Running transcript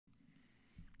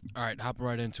All right, hopping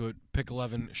right into it. Pick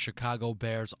 11, Chicago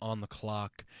Bears on the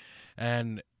clock.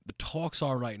 And the talks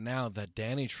are right now that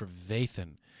Danny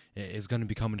Trevathan is going to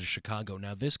be coming to Chicago.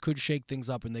 Now, this could shake things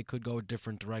up and they could go a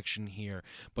different direction here.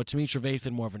 But to me,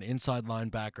 Trevathan, more of an inside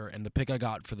linebacker, and the pick I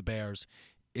got for the Bears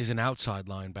is an outside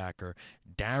linebacker.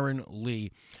 Darren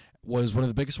Lee was one of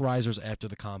the biggest risers after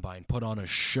the combine, put on a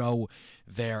show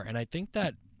there. And I think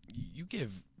that you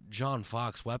give John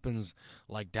Fox weapons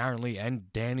like Darren Lee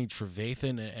and Danny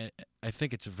Trevathan, and I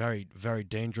think it's very, very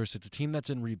dangerous. It's a team that's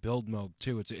in rebuild mode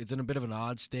too. It's in a bit of an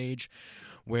odd stage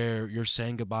where you're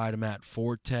saying goodbye to Matt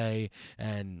Forte,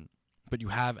 and but you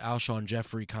have Alshon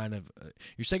Jeffrey kind of.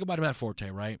 You say goodbye to Matt Forte,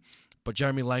 right? But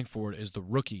Jeremy Langford is the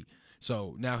rookie.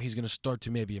 So now he's going to start to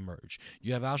maybe emerge.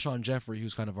 You have Alshon Jeffrey,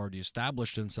 who's kind of already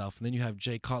established himself, and then you have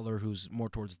Jay Cutler, who's more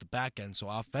towards the back end. So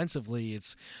offensively,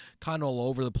 it's kind of all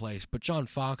over the place. But John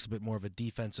Fox, a bit more of a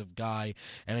defensive guy,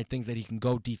 and I think that he can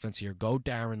go defense here, go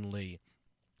Darren Lee,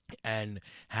 and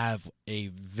have a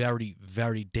very,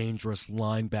 very dangerous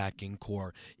linebacking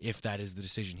core if that is the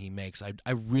decision he makes.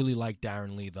 I really like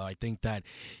Darren Lee, though. I think that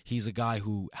he's a guy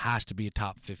who has to be a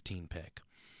top 15 pick.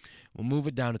 We'll move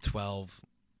it down to 12.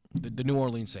 The New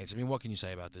Orleans Saints. I mean, what can you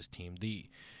say about this team? The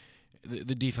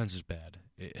defense is bad,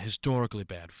 historically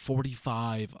bad.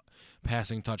 45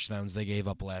 passing touchdowns they gave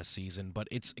up last season, but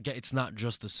it's not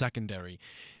just the secondary.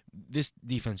 This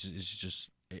defense is just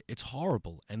it's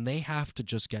horrible, and they have to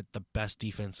just get the best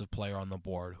defensive player on the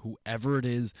board. Whoever it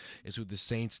is who the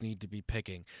Saints need to be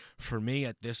picking. For me,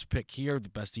 at this pick here, the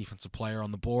best defensive player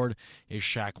on the board is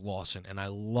Shaq Lawson, and I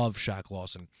love Shaq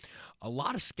Lawson. A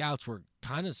lot of scouts were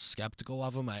kind of skeptical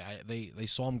of him. They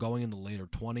saw him going in the later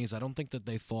 20s. I don't think that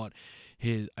they thought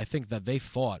his. I think that they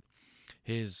thought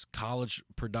his college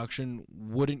production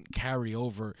wouldn't carry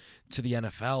over to the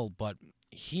NFL, but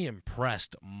he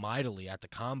impressed mightily at the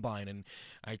combine, and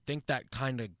I think that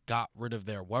kind of got rid of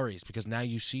their worries because now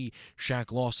you see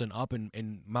Shaq Lawson up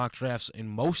in mock drafts, in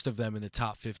most of them in the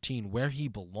top 15, where he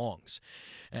belongs.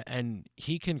 And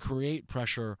he can create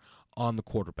pressure on the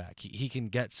quarterback. He can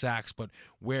get sacks, but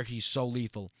where he's so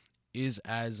lethal is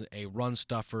as a run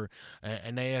stuffer.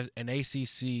 An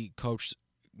ACC coach,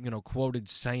 quoted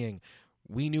saying,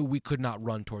 "We knew we could not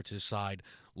run towards his side."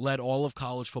 Led all of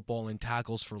college football in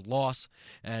tackles for loss,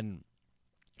 and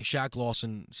Shaq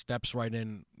Lawson steps right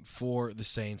in for the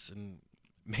Saints and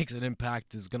makes an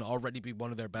impact. Is going to already be one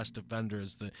of their best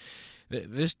defenders.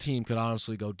 This team could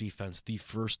honestly go defense the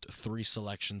first three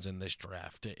selections in this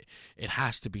draft. It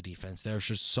has to be defense. There's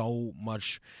just so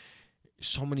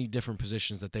many different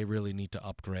positions that they really need to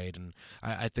upgrade, and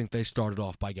I think they started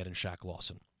off by getting Shaq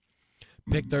Lawson.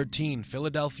 Pick 13,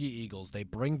 Philadelphia Eagles. They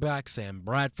bring back Sam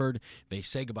Bradford. They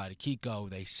say goodbye to Kiko.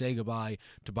 They say goodbye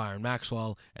to Byron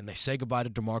Maxwell. And they say goodbye to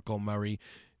DeMarco Murray.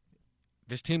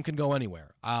 This team can go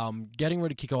anywhere. Getting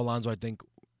rid of Kiko Alonso, I think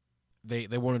they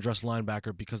won't address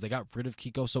linebacker because they got rid of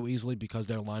Kiko so easily because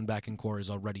their linebacking core is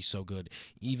already so good.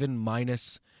 Even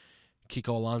minus Kiko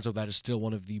Alonso, that is still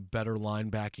one of the better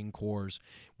linebacking cores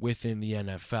within the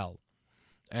NFL.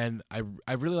 And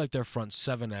I really like their front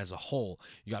seven as a whole.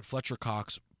 You got Fletcher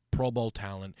Cox, Pro Bowl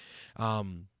talent,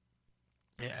 and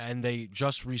they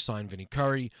just re-signed Vinny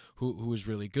Curry, who is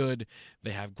really good.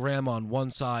 They have Graham on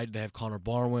one side, they have Connor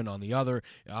Barwin on the other.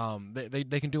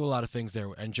 They can do a lot of things there,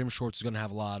 and Jim Schwartz is going to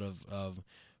have a lot of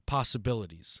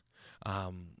possibilities.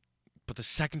 But the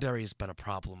secondary has been a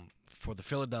problem for the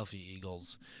Philadelphia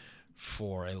Eagles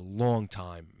for a long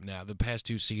time now. The past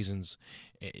two seasons,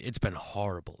 it's been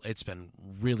horrible. It's been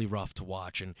really rough to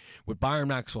watch. And with Byron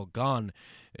Maxwell gone,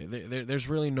 there's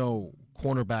really no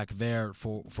cornerback there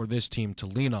for this team to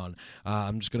lean on.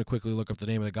 I'm just going to quickly look up the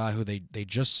name of the guy who they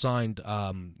just signed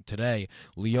today,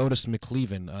 Leotis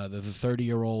McClevin, the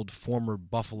 30-year-old former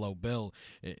Buffalo Bill.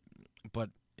 But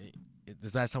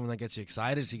is that someone that gets you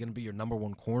excited? Is he going to be your number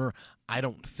one corner? I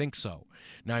don't think so.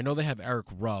 Now, I know they have Eric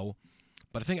Rowe,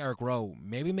 but I think Eric Rowe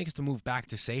maybe makes the move back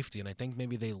to safety, and I think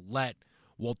maybe they let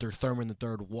Walter Thurman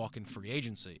III walk in free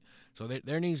agency. So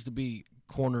there needs to be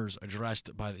corners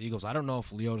addressed by the Eagles. I don't know if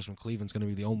Leotis McCleven's going to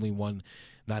be the only one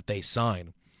that they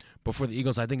sign. But for the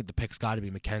Eagles, I think the pick's got to be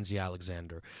Mackenzie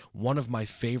Alexander. One of my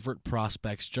favorite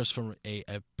prospects just from a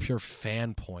pure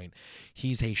fan point.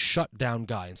 He's a shutdown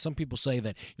guy. And some people say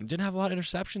that he didn't have a lot of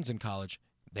interceptions in college.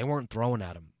 They weren't throwing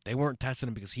at him. They weren't testing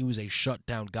him because he was a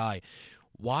shutdown guy.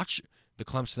 Watch the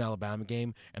Clemson-Alabama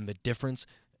game and the difference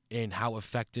in how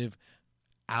effective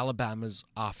Alabama's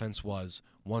offense was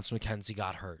once McKenzie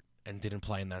got hurt and didn't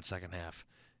play in that second half.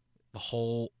 the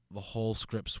whole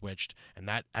script switched, and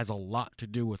that has a lot to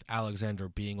do with Alexander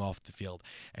being off the field,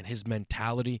 and his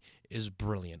mentality is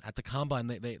brilliant. At the combine,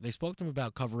 they spoke to him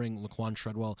about covering Laquan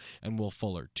Treadwell and Will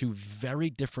Fuller, two very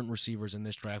different receivers in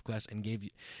this draft class, and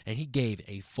he gave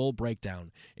a full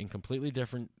breakdown in completely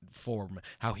different form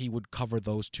how he would cover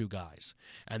those two guys,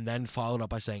 and then followed up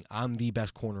by saying, "I'm the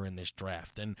best corner in this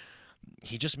draft," and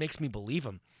he just makes me believe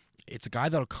him. It's a guy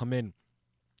that'll come in,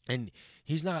 and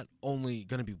he's not only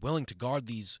going to be willing to guard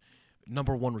these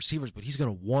number one receivers, but he's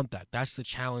going to want that. That's the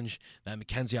challenge that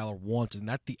Mackenzie Aller wants, and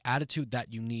that's the attitude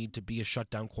that you need to be a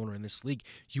shutdown corner in this league.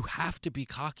 You have to be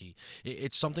cocky.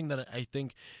 It's something that I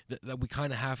think that we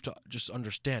kind of have to just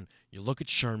understand. You look at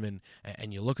Sherman,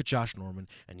 and you look at Josh Norman,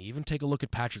 and you even take a look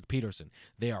at Patrick Peterson.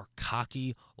 They are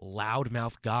cocky,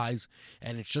 loudmouth guys,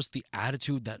 and it's just the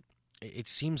attitude that it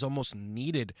seems almost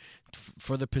needed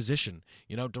for the position.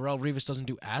 You know, Darrelle Revis doesn't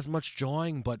do as much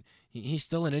jawing, but he's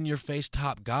still an in-your-face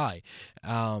top guy,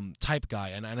 type guy.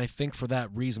 And I think for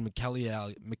that reason,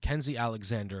 Mackenzie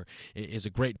Alexander is a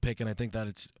great pick, and I think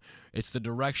that it's the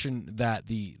direction that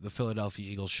the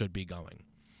Philadelphia Eagles should be going.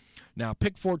 Now,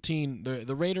 pick 14,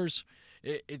 the Raiders.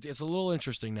 It's a little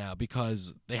interesting now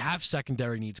because they have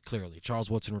secondary needs clearly. Charles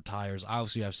Woodson retires.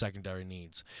 Obviously, you have secondary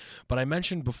needs, but I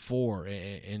mentioned before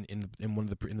in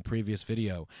the previous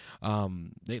video,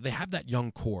 they have that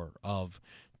young core of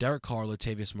Derek Carr,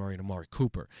 Latavius Murray, and Amari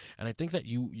Cooper, and I think that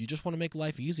you just want to make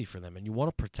life easy for them and you want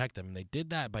to protect them. And they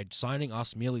did that by signing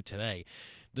Osmealy today,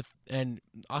 and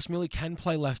Osmealy can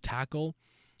play left tackle.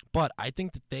 But I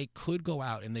think that they could go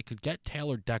out and they could get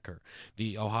Taylor Decker,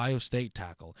 the Ohio State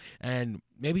tackle. And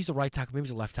maybe he's a right tackle, maybe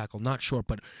he's a left tackle, not sure.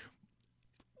 But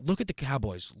look at the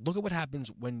Cowboys. Look at what happens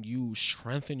when you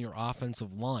strengthen your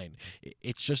offensive line.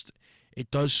 It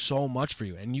does so much for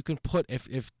you. And you can put,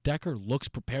 if Decker looks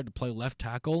prepared to play left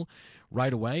tackle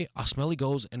right away, Osmealy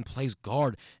goes and plays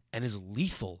guard and is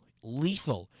lethal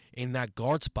in that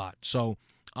guard spot. So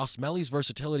Osmealy's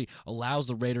versatility allows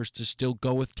the Raiders to still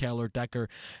go with Taylor Decker,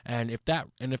 and if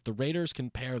the Raiders can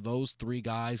pair those three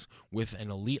guys with an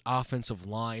elite offensive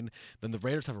line, then the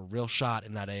Raiders have a real shot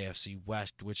in that AFC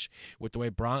West. Which, with the way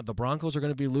the Broncos are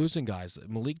going to be losing guys,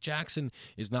 Malik Jackson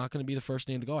is not going to be the first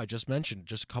name to go. I just mentioned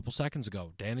just a couple seconds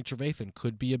ago, Danny Trevathan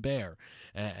could be a Bear,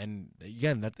 and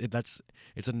again,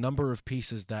 it's a number of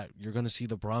pieces that you're going to see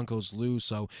the Broncos lose.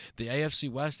 So the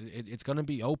AFC West, it's going to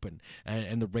be open,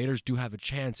 and the Raiders do have a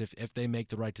chance if they make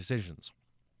the right decisions.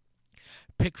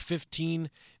 Pick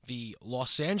 15, the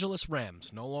Los Angeles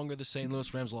Rams, no longer the St.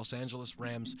 Louis Rams, Los Angeles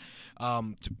Rams.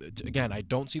 Again, I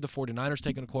don't see the 49ers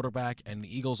taking a quarterback, and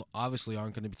the Eagles obviously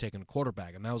aren't going to be taking a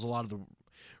quarterback, and that was a lot of the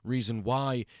reason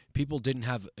why people didn't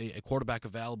have a quarterback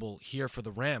available here for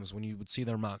the Rams when you would see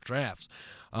their mock drafts.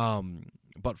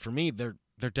 But for me, they're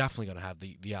definitely going to have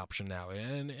the option now.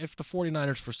 And if the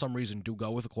 49ers, for some reason, do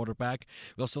go with a quarterback,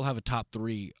 they'll still have a top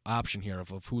three option here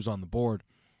of who's on the board.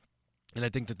 And I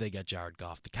think that they get Jared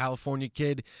Goff. The California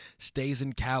kid stays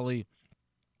in Cali.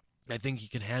 I think he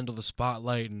can handle the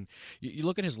spotlight. And you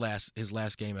look at his last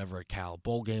game ever at Cal.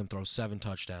 Bowl game, throws 7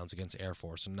 touchdowns against Air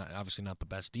Force. And obviously not the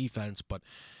best defense, but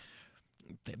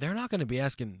they're not going to be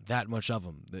asking that much of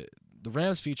him. The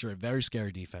Rams feature a very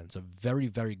scary defense, a very,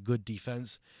 very good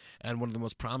defense, and one of the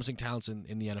most promising talents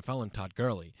in the NFL in Todd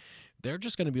Gurley. They're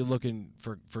just going to be looking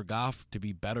for Goff to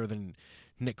be better than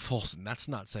Nick Foles, and that's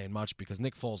not saying much because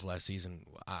Nick Foles last season,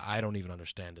 I don't even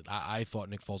understand it. I thought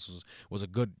Nick Foles was a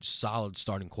good, solid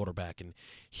starting quarterback, and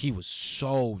he was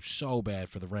so bad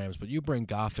for the Rams. But you bring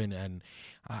Goff in, and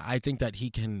I think that he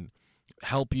can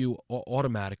help you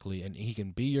automatically, and he can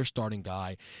be your starting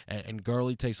guy, and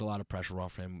Gurley takes a lot of pressure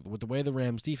off him. With the way the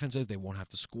Rams defense is, they won't have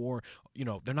to score. You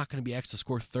know, they're not going to be asked to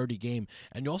score 30 game,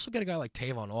 and you also get a guy like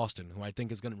Tavon Austin, who I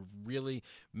think is going to really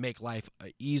make life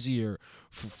easier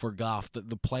for Goff. The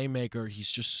playmaker,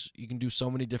 he can do so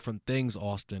many different things,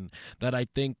 Austin, that I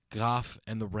think Goff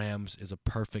and the Rams is a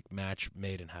perfect match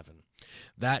made in heaven.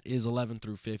 That is 11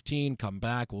 through 15. Come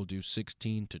back, we'll do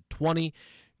 16 to 20.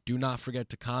 Do not forget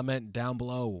to comment down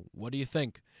below. What do you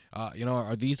think?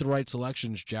 Are these the right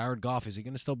selections? Jared Goff, is he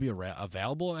going to still be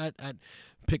available at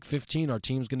pick 15? Our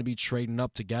team's going to be trading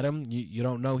up to get him. You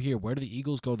don't know here. Where do the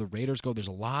Eagles go? The Raiders go? There's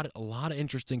a lot of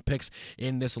interesting picks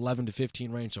in this 11 to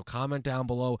 15 range. So comment down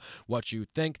below what you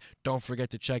think. Don't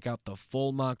forget to check out the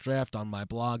full mock draft on my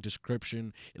blog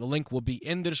description. The link will be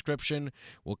in the description.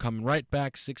 We'll come right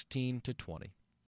back 16 to 20.